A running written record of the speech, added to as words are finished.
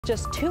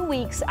Just 2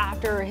 weeks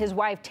after his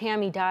wife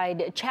Tammy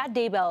died, Chad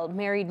Daybell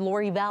married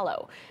Lori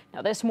Vallow.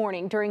 Now this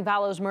morning during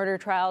Vallow's murder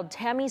trial,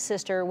 Tammy's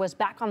sister was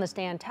back on the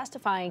stand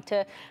testifying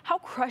to how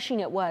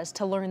crushing it was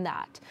to learn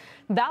that.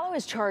 Vallow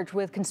is charged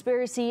with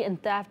conspiracy and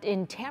theft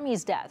in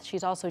Tammy's death.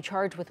 She's also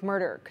charged with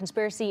murder,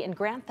 conspiracy and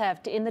grand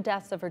theft in the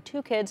deaths of her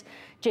two kids,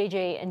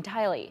 JJ and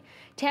Tylee.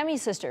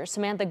 Tammy's sister,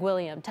 Samantha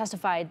Gwilliam,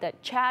 testified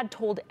that Chad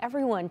told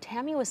everyone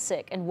Tammy was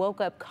sick and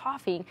woke up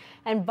coughing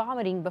and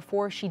vomiting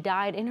before she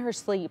died in her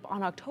sleep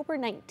on October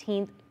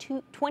 19th,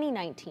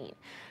 2019.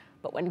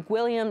 But when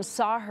Gwilliam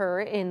saw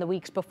her in the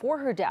weeks before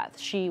her death,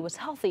 she was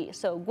healthy.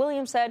 So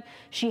Gwilliam said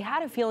she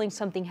had a feeling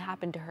something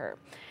happened to her.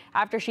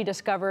 After she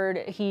discovered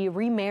he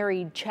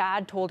remarried,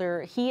 Chad told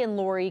her he and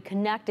Lori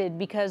connected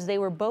because they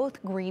were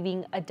both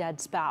grieving a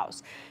dead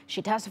spouse.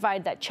 She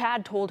testified that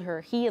Chad told her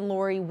he and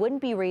Lori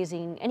wouldn't be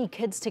raising any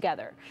kids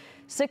together.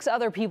 6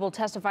 other people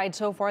testified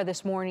so far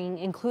this morning,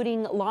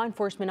 including law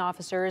enforcement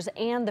officers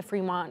and the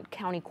Fremont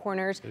County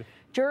coroners.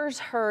 Jurors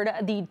heard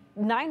the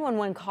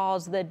 911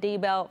 calls the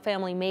Daybell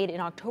family made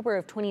in October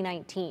of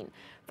 2019.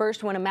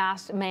 First, when a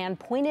masked man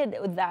pointed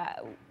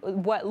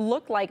what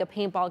looked like a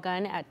paintball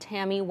gun at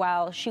Tammy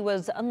while she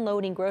was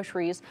unloading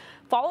groceries,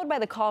 followed by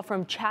the call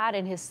from Chad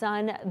and his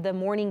son the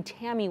morning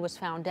Tammy was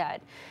found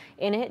dead.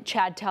 In it,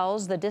 Chad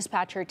tells the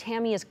dispatcher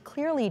Tammy is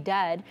clearly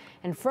dead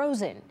and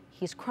frozen.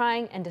 He's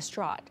crying and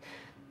distraught.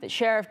 The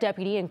sheriff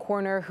deputy and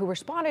coroner who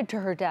responded to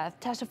her death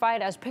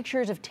testified as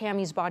pictures of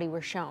Tammy's body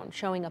were shown,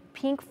 showing a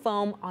pink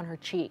foam on her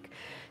cheek.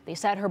 They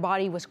said her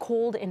body was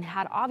cold and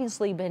had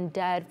obviously been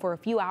dead for a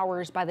few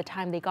hours by the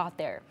time they got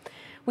there.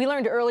 We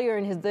learned earlier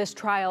in this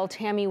trial,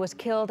 Tammy was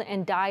killed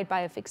and died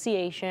by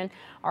asphyxiation.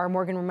 Our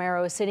Morgan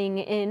Romero is sitting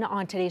in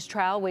on today's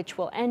trial, which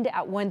will end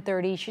at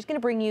 1:30. She's going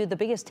to bring you the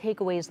biggest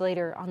takeaways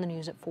later on the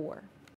news at 4.